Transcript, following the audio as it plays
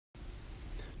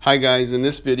Hi guys, in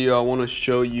this video I want to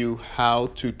show you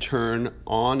how to turn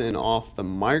on and off the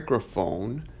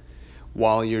microphone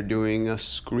while you're doing a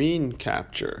screen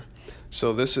capture.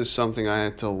 So this is something I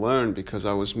had to learn because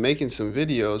I was making some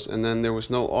videos and then there was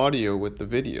no audio with the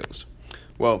videos.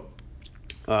 Well,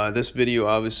 this video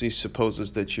obviously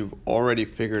supposes that you've already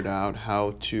figured out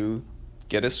how to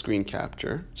get a screen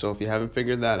capture. So if you haven't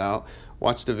figured that out,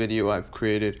 watch the video I've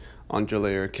created on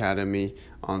Jalayer Academy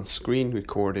on screen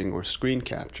recording or screen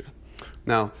capture.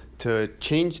 Now, to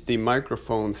change the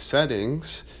microphone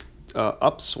settings,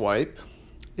 up swipe.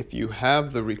 If you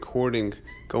have the recording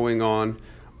going on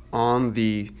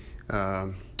the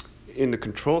in the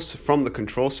controls from the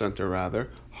control center rather,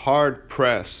 hard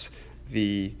press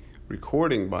the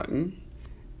recording button,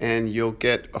 and you'll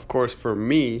get, of course, for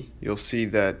me, you'll see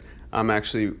that I'm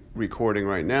actually recording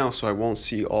right now, so I won't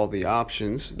see all the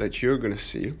options that you're going to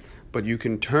see. But you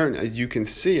can turn, as you can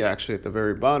see actually at the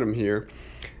very bottom here,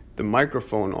 the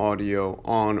microphone audio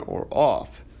on or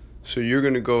off. So you're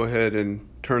going to go ahead and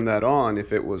turn that on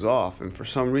if it was off, and for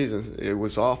some reason it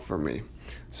was off for me.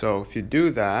 So if you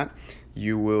do that,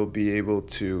 you will be able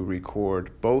to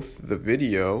record both the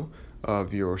video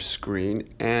of your screen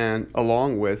and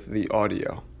along with the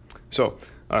audio. So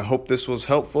I hope this was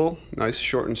helpful. Nice,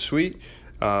 short and sweet.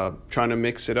 Trying to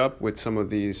mix it up with some of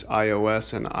these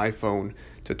iOS and iPhone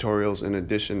tutorials in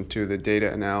addition to the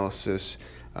data analysis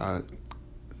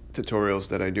tutorials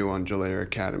that I do on Jalayer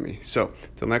Academy. So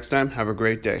till next time, have a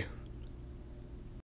great day.